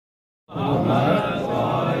मोहम्मद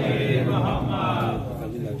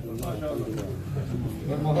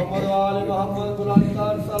वाले मोहम्मद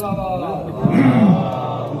बुलंदर सलावत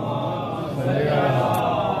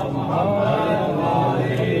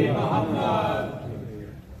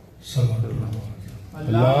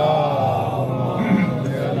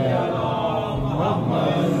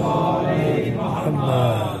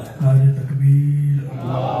नारे तकबीर,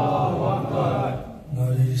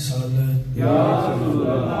 नारे रिसालत,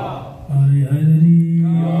 नारे हैदरी,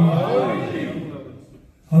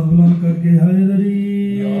 हाथ बुलंद करके हैदरी,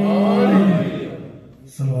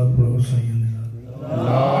 सलावत पढ़ो सैयदना।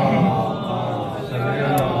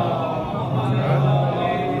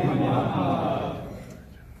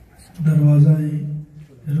 दरवाज़ा-ए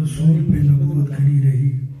रसूल पे नबूवत खड़ी रही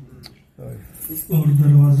और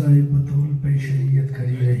दरवाज़ा-ए बतूल पे शरीयत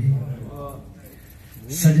खड़ी रही।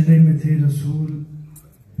 सजदे में थे रसूल,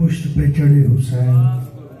 पुश्त पे चढ़े हुसैन,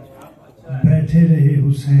 बैठे रहे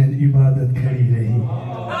हुसैन, इबादत खड़ी रही।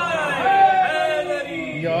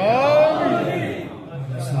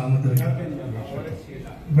 सलामत रखे,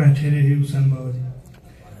 बैठे रहे हुसैन बाबा जी,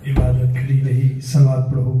 इबादत खड़ी रही। सलावत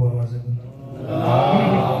पढ़ो बाबा से।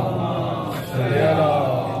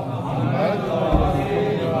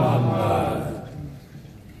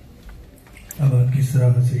 अब किस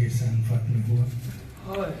तरह से ये सहन फातमी हुआ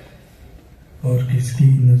और किसकी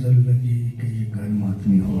नजर लगी कि ये घर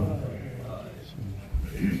मातमी हुआ।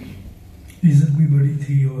 इज्जत भी बड़ी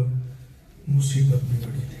थी और मुसीबत भी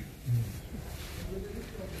बड़ी थी।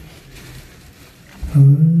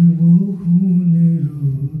 वो खून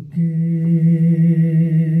रोके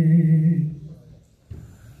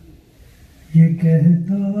ये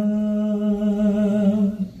कहता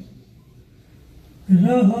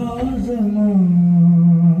रहा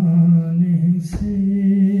ज़माने से,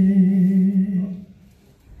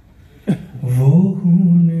 वो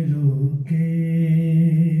खून रोके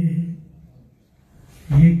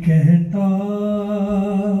ये कहता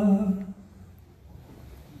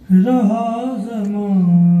रहा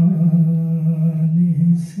ज़माने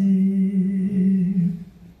से।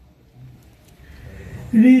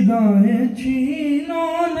 रिदाएं छीनो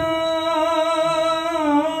ना,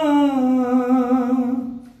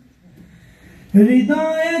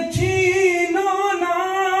 रिदाएं छीनो ना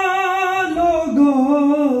लोगों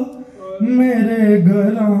मेरे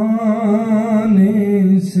घराने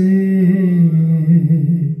से।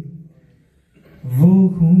 वो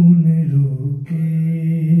खून रोके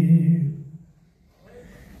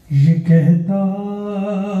ये कहता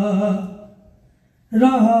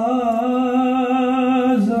रहा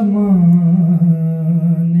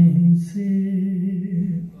ज़माने से।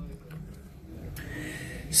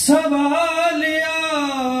 सवाल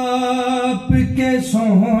आपके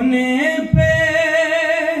सोने पे,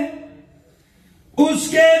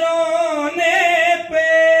 उसके रोने पे,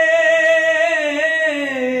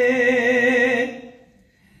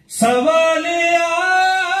 सवाल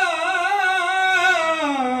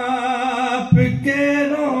आपके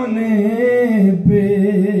रोने पे,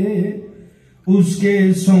 उसके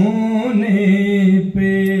सोने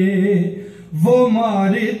पे वो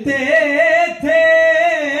मारते थे,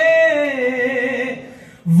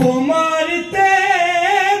 वो मारते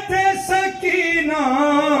थे सकीना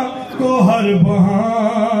को हर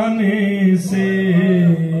बहाने से।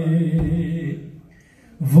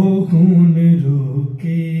 वो खून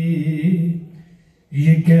रोके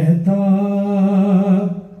ये कहता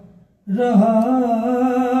रहा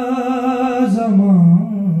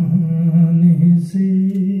ज़माने से।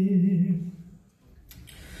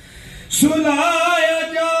 सुलाया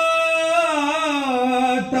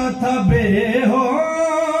जाता था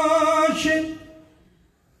बेहोश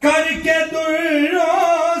करके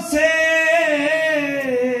दुर्रों से,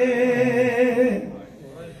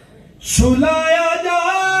 सुलाया जाता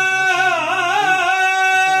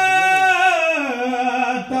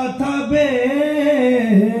था बेहोश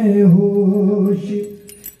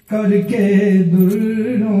करके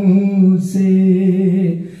दुर्रों से।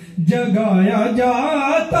 जगाया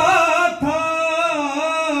जाता था,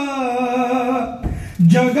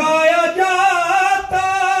 जगाया जाता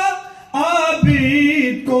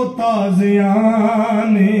आबिद को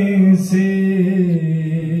ताज़ियाने से।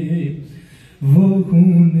 वो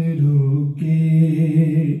खून रोके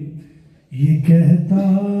ये कहता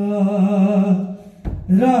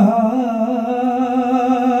रहा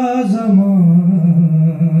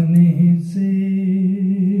ज़माने से।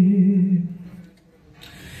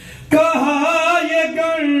 कहा ये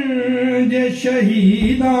गंज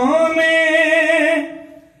शहीदों में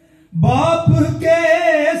बाप के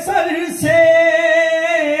सर से,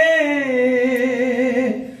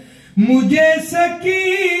 मुझे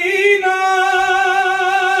सकीना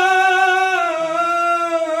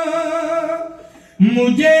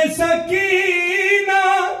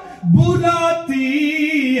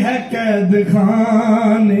है कैद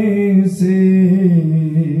खाने से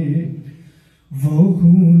वो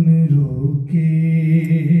खून रोके,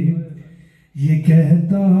 ये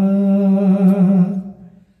कहता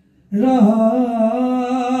रहा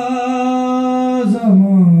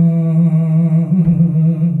ज़माने